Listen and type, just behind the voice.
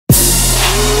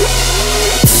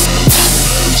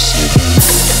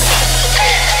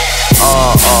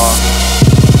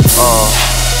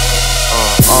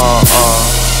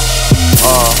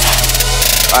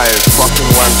Aye, fucking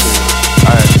wanking.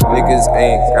 Aye, niggas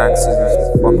ain't gangsters,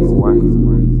 it's fucking wanking.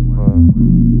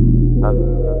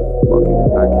 Having fucking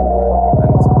backing and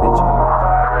this bitch.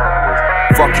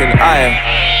 Fucking aye,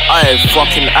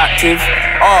 fucking active.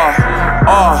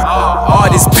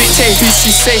 This bitch ain't who she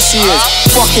say she is.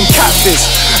 Fucking catfish.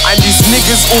 And these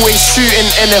niggas always shooting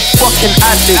and they're fucking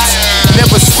addicts.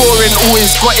 Never scoring,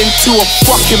 always got into a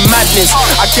fucking madness.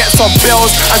 I get some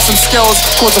bells and some scales,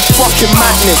 cause a fucking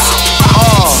madness.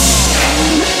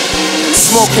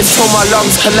 Smoking till my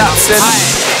lungs collapsing.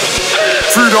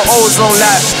 Through the ozone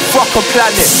like, fuck a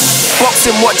planet.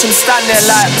 Boxing, watch him stand there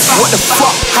like, what the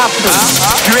fuck happened?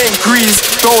 You ain't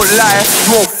greased, don't lie,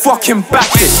 you won't fucking back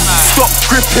it. Stop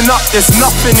gripping up, there's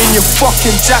nothing in your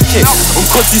fucking jacket. And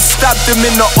cause you stabbed him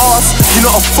in the arse, you're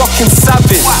not a fucking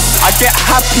savage. I get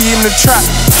happy in the trap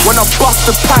when I bust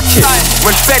the packet.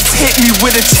 When feds hit me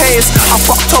with a chase, I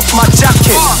fucked up my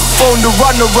jacket. Phone the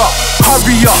runner up,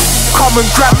 hurry up, come and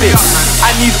grab it.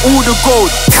 I need all the gold,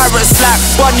 carrots like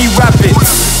bunny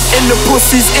rabbits. In the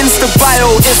pussy's Insta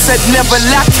bio, it said never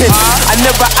lacking. I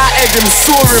never added him,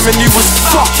 saw him and he was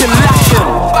fucking lacking.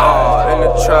 In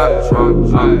the trap,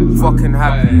 I'm fucking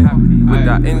happy with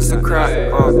that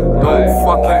Instagram. Don't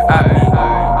fucking at me.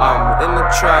 I'm in the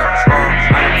trap,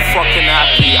 I'm fucking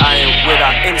happy. I ain't with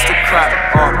that Instagram.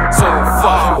 So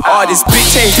fucking this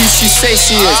bitch ain't who she say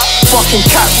she is. Fucking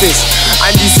catfish.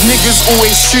 And these niggas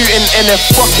always shooting and they're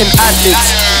fucking addicts.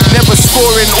 Never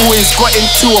scoring, always got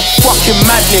into a fucking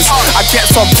madness. I get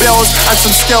some bells and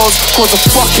some scales, cause a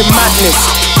fucking madness.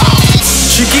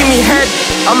 She give me head,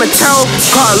 I'ma tell,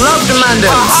 cause I love the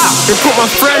mandans. They put my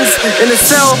friends in the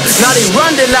cell, now they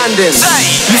run the landings.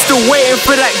 You still waiting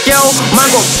for that girl, man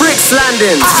got bricks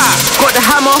landings. Got the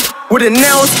hammer with the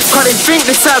nails, cause they think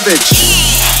they savage.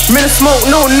 Men smoke,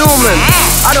 no Norman,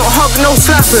 I don't hug no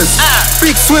slappers.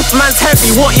 Big Swift man's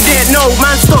heavy, what you didn't know,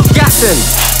 man stop gassing.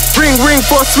 Ring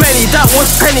for smelly, that was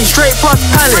Penny, straight past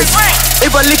Palace.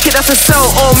 If I lick it, that's a cell,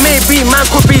 or maybe man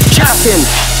could be chatting.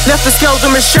 Left the scales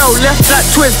on Michelle, left that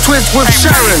Twiz with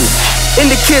Sharon. In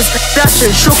the kids,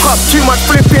 dashing, shook up, too much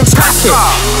flipping packet.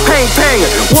 Pang,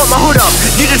 want my hood up,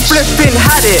 you just flipping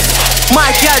had it.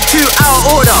 My gal too out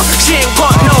of order, she ain't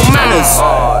got no manners.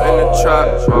 In the trap,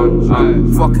 I'm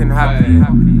fucking happy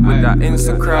with that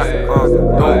Instagram.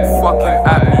 Don't fucking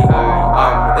at me.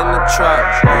 I'm in the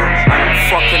trap, I'm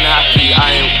fucking happy.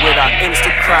 I ain't with that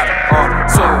Instagram.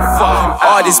 So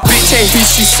fucking this bitch ain't who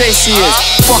she say she is.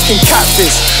 Fucking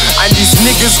catfish. And these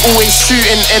niggas always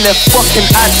shooting and they're fucking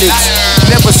addicts.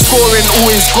 Never scoring,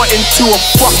 always got into a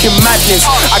fucking madness.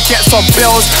 I get some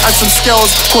bells and some scales,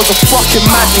 cause a fucking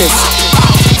madness.